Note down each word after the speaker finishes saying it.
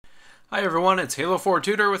Hi everyone, it's Halo 4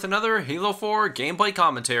 Tutor with another Halo 4 gameplay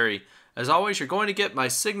commentary. As always, you're going to get my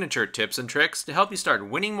signature tips and tricks to help you start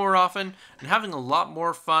winning more often and having a lot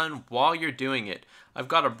more fun while you're doing it. I've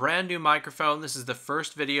got a brand new microphone. This is the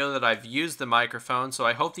first video that I've used the microphone, so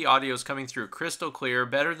I hope the audio is coming through crystal clear,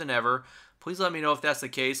 better than ever. Please let me know if that's the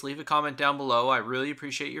case. Leave a comment down below. I really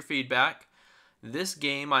appreciate your feedback. This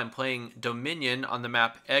game, I'm playing Dominion on the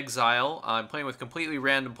map Exile. I'm playing with completely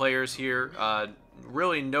random players here.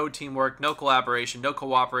 Really no teamwork, no collaboration, no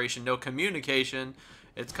cooperation, no communication.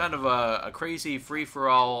 It's kind of a crazy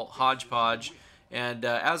free-for-all hodgepodge. And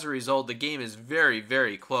as a result, the game is very,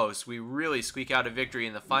 very close. We really squeak out a victory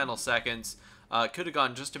in the final seconds. Could have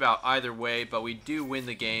gone just about either way, but we do win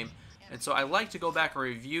the game. And so I like to go back and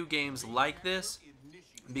review games like this,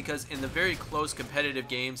 because in the very close competitive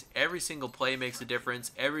games, every single play makes a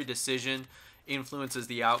difference. Every decision influences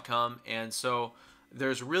the outcome, and so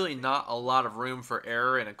there's really not a lot of room for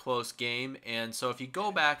error in a close game. And so if you go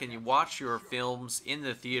back and you watch your films in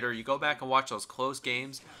the theater, you go back and watch those close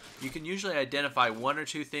games, you can usually identify one or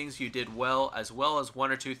two things you did well as one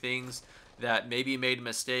or two things that maybe you made a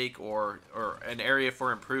mistake or an area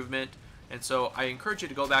for improvement. And so I encourage you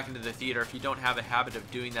to go back into the theater if you don't have a habit of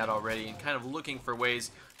doing that already, and kind of looking for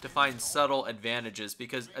ways to find subtle advantages,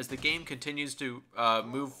 because as the game continues to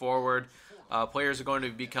move forward, players are going to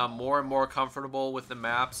become more and more comfortable with the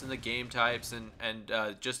maps and the game types and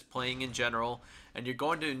just playing in general, and you're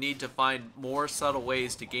going to need to find more subtle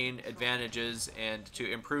ways to gain advantages and to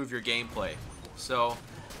improve your gameplay. So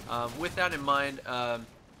with that in mind,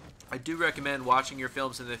 I do recommend watching your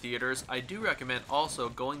films in the theaters. I do recommend also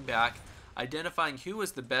going back, identifying who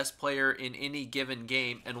was the best player in any given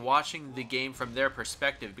game and watching the game from their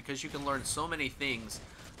perspective, because you can learn so many things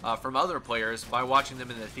from other players by watching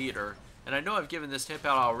them in the theater. And I know I've given this tip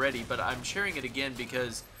out already, but I'm sharing it again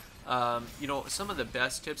because you know, some of the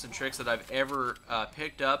best tips and tricks that I've ever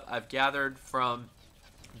picked up, I've gathered from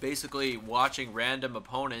basically watching random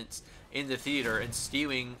opponents in the theater and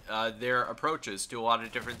stealing their approaches to a lot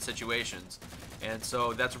of different situations. And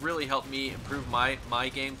so that's really helped me improve my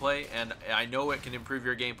gameplay, and I know it can improve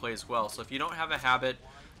your gameplay as well. So if you don't have a habit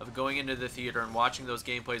of going into the theater and watching those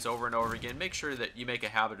gameplays over and over again, make sure that you make a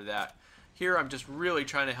habit of that. Here I'm just really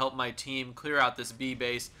trying to help my team clear out this B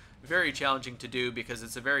base. Very challenging to do because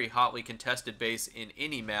it's a very hotly contested base in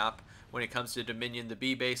any map. When it comes to Dominion, the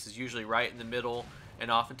B base is usually right in the middle and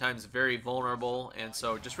oftentimes very vulnerable, and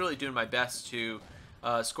so just really doing my best to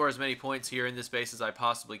score as many points here in this base as I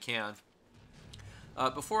possibly can.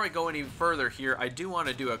 Before I go any further here, I do want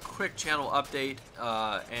to do a quick channel update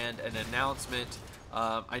and an announcement.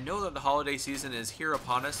 I know that the holiday season is here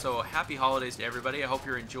upon us, so happy holidays to everybody. I hope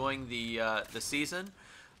you're enjoying the season.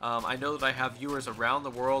 I know that I have viewers around the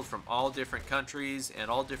world from all different countries and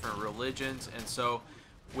all different religions, and so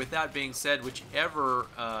with that being said, whichever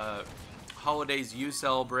holidays you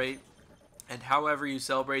celebrate and however you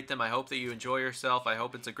celebrate them, I hope that you enjoy yourself. I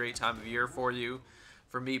hope it's a great time of year for you.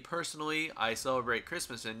 For me personally, I celebrate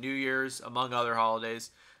Christmas and New Year's, among other holidays,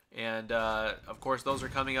 and of course those are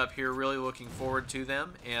coming up here. Really looking forward to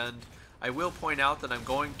them. And I will point out that I'm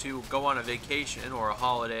going to go on a vacation or a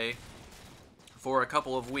holiday for a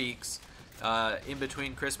couple of weeks in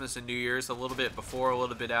between Christmas and New Year's, a little bit before, a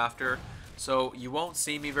little bit after. So you won't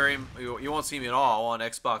see me you won't see me at all on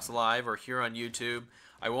Xbox Live or here on YouTube.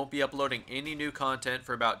 I won't be uploading any new content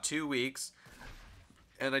for about 2 weeks.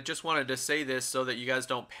 And I just wanted to say this so that you guys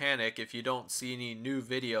don't panic if you don't see any new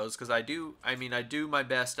videos, because I do my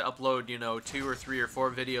best to upload, you know, 2 or 3 or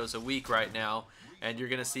 4 videos a week right now, and you're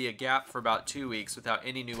gonna see a gap for about 2 weeks without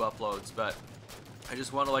any new uploads. But I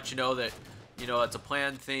just want to let you know that, you know, it's a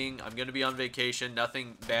planned thing. I'm gonna be on vacation.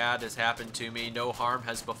 Nothing bad has happened to me. No harm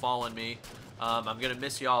has befallen me. I'm gonna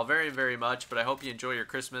miss you all very, very much, but I hope you enjoy your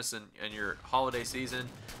Christmas and your holiday season,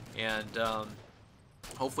 and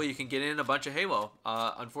hopefully you can get in a bunch of Halo.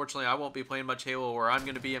 Unfortunately, I won't be playing much Halo where I'm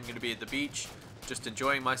going to be. I'm going to be at the beach, just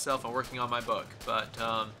enjoying myself and working on my book. But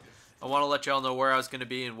I want to let y'all know where I was going to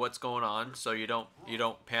be and what's going on, so you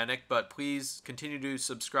don't panic. But please continue to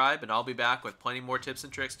subscribe, and I'll be back with plenty more tips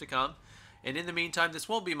and tricks to come. And in the meantime, this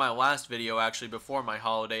won't be my last video actually before my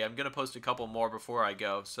holiday. I'm going to post a couple more before I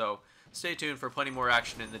go, so stay tuned for plenty more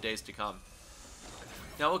action in the days to come.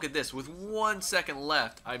 Now look at this, with 1 second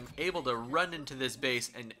left, I'm able to run into this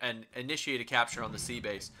base and initiate a capture on the C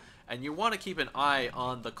base. And you want to keep an eye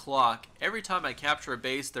on the clock. Every time I capture a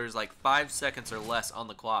base, there's like 5 seconds or less on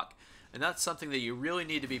the clock. And that's something that you really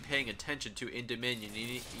need to be paying attention to in Dominion.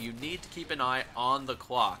 You need to keep an eye on the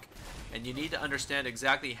clock, and you need to understand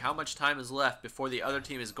exactly how much time is left before the other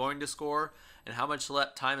team is going to score and how much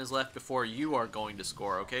time is left before you are going to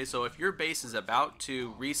score. Okay, so if your base is about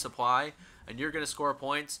to resupply and you're going to score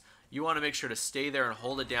points, you want to make sure to stay there and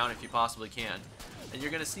hold it down if you possibly can. And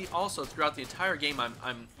you're going to see also throughout the entire game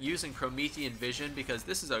I'm using Promethian Vision because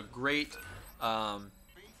this is a great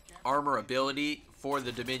armor ability for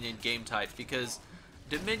the Dominion game type, because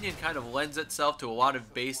Dominion kind of lends itself to a lot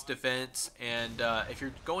of base defense, and if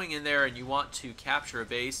you're going in there and you want to capture a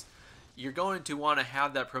base, you're going to want to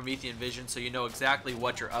have that Promethian Vision so you know exactly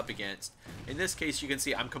what you're up against. In this case, you can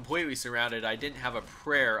see I'm completely surrounded. I didn't have a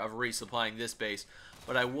prayer of resupplying this base,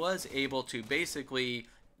 but I was able to basically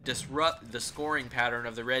disrupt the scoring pattern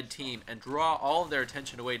of the red team and draw all of their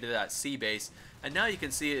attention away to that C base. And now you can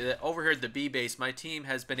see that over here at the B base, my team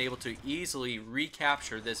has been able to easily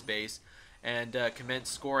recapture this base and commence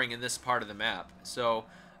scoring in this part of the map. So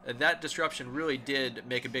that disruption really did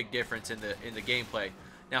make a big difference in the gameplay.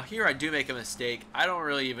 Now here I do make a mistake. I don't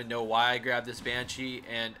really even know why I grabbed this Banshee,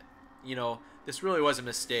 and you know, this really was a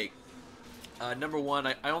mistake. Number one,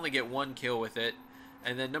 I only get one kill with it.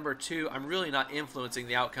 And then number two, I'm really not influencing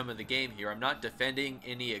the outcome of the game here. I'm not defending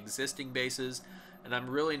any existing bases, and I'm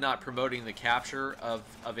really not promoting the capture of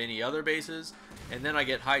any other bases. And then I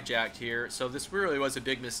get hijacked here, so this really was a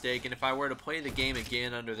big mistake. And if I were to play the game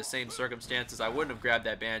again under the same circumstances, I wouldn't have grabbed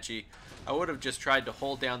that Banshee. I would have just tried to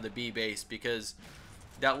hold down the B base, because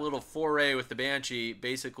that little foray with the Banshee,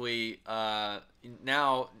 basically, now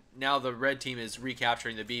the red team is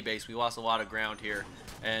recapturing the B base. We lost a lot of ground here,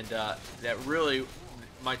 and that really,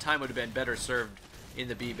 my time would have been better served in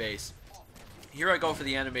the B base. Here I go for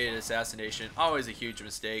the animated assassination. Always a huge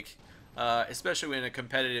mistake, especially in a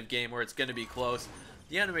competitive game where it's going to be close.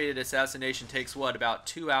 The animated assassination takes, what, about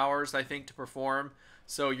 2 hours, I think, to perform.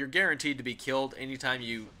 So you're guaranteed to be killed anytime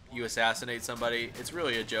you assassinate somebody. It's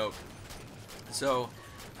really a joke. So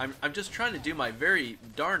I'm just trying to do my very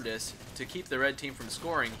darndest to keep the red team from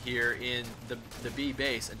scoring here in the B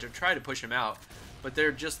base and to try to push them out. But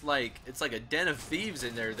they're just like, it's like a den of thieves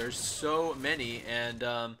in there. There's so many, and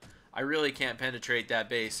I really can't penetrate that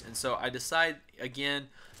base. And so I decide, again,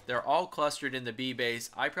 they're all clustered in the B base.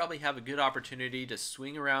 I probably have a good opportunity to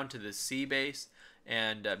swing around to the C base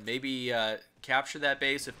and maybe capture that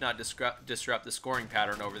base, if not disrupt the scoring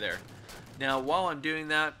pattern over there. Now, while I'm doing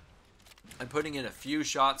that, I'm putting in a few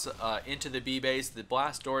shots into the B base. The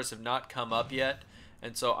blast doors have not come up yet,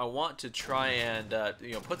 and so I want to try and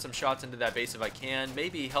put some shots into that base if I can.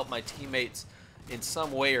 Maybe help my teammates in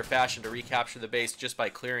some way or fashion to recapture the base just by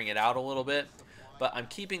clearing it out a little bit. But I'm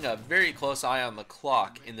keeping a very close eye on the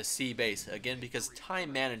clock in the C base, again, because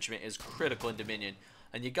time management is critical in Dominion,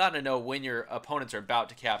 and you got to know when your opponents are about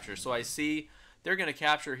to capture. So I see they're going to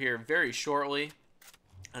capture here very shortly,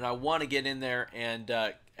 and I want to get in there and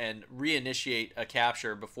reinitiate a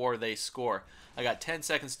capture before they score. I got 10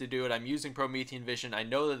 seconds to do it. I'm using Promethian Vision. I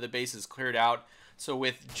know that the base is cleared out, so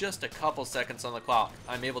with just a couple seconds on the clock,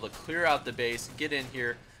 I'm able to clear out the base, get in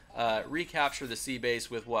here, recapture the C base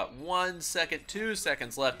with, what, 1 second, 2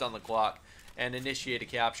 seconds left on the clock, and initiate a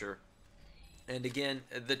capture. And again,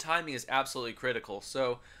 the timing is absolutely critical.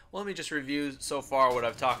 So let me just review so far what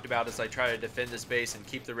I've talked about as I try to defend this base and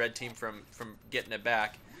keep the red team from getting it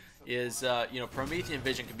back. Is Promethian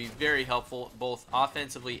Vision can be very helpful both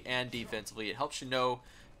offensively and defensively. It helps you know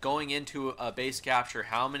going into a base capture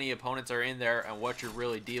how many opponents are in there and what you're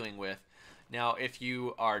really dealing with. Now, if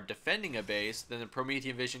you are defending a base, then the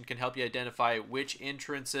Promethian Vision can help you identify which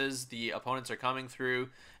entrances the opponents are coming through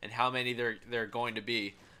and how many they're going to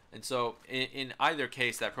be. And so in either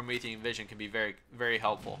case, that Promethian Vision can be very, very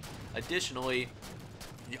helpful. Additionally,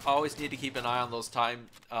 you always need to keep an eye on those time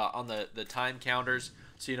the time counters,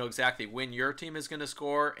 so you know exactly when your team is going to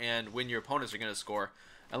score and when your opponents are going to score.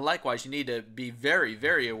 And likewise, you need to be very,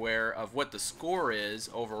 very aware of what the score is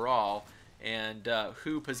overall and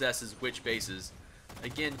who possesses which bases.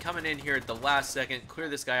 Again, coming in here at the last second, clear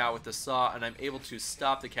this guy out with the saw, and I'm able to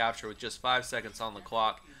stop the capture with just 5 seconds on the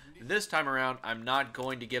clock. This time around, I'm not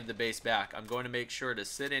going to give the base back. I'm going to make sure to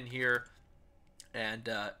sit in here and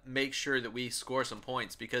make sure that we score some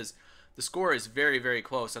points, because the score is very, very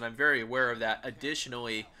close, and I'm very aware of that.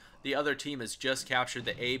 Additionally, the other team has just captured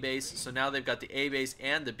the A base, so now they've got the A base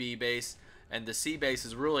and the B base, and the C base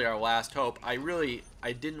is really our last hope. I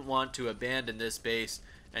didn't want to abandon this base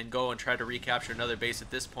and go and try to recapture another base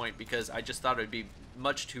at this point, because I just thought it would be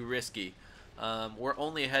much too risky. We're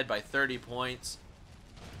only ahead by 30 points,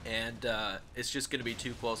 and it's just going to be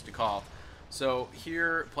too close to call. So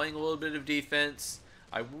here, playing a little bit of defense,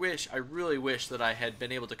 I really wish that I had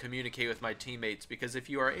been able to communicate with my teammates, because if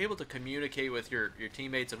you are able to communicate with your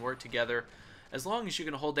teammates and work together, as long as you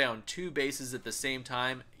can hold down 2 bases at the same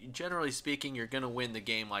time, generally speaking, you're going to win the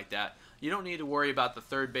game like that. You don't need to worry about the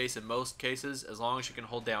 3rd base in most cases, as long as you can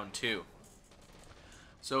hold down 2.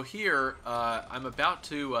 So here, I'm about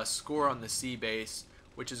to score on the C base,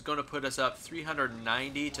 which is going to put us up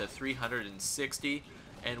 390 to 360.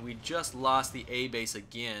 And we just lost the A base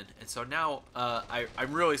again, and so now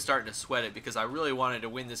I'm really starting to sweat it, because I really wanted to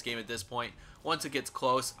win this game at this point. Once it gets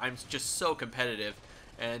close, I'm just so competitive,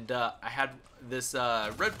 and I had this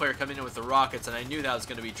red player coming in with the rockets, and I knew that was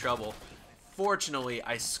going to be trouble. Fortunately,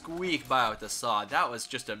 I squeaked by with the saw. That was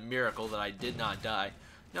just a miracle that I did not die.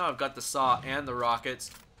 Now I've got the saw and the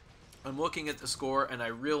rockets. I'm looking at the score, and I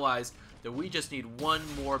realize that we just need one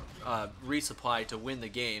more resupply to win the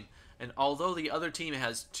game. And although the other team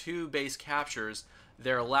has 2 base captures,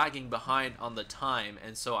 they're lagging behind on the time.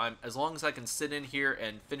 And so as long as I can sit in here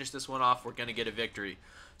and finish this one off, we're going to get a victory.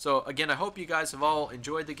 So again, I hope you guys have all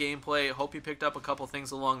enjoyed the gameplay. I hope you picked up a couple things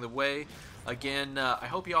along the way. Again, I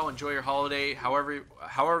hope you all enjoy your holiday.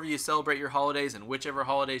 However you celebrate your holidays, and whichever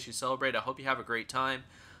holidays you celebrate, I hope you have a great time.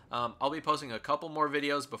 I'll be posting a couple more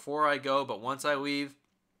videos before I go, but once I leave,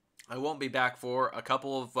 I won't be back for a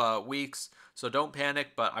couple of weeks, so don't panic,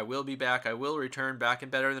 but I will be back. I will return back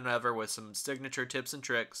and better than ever with some signature tips and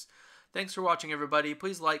tricks. Thanks for watching, everybody.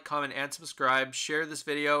 Please like, comment, and subscribe. Share this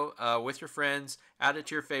video with your friends. Add it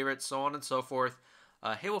to your favorites, so on and so forth.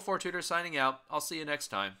 Halo 4 Tutor signing out. I'll see you next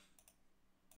time.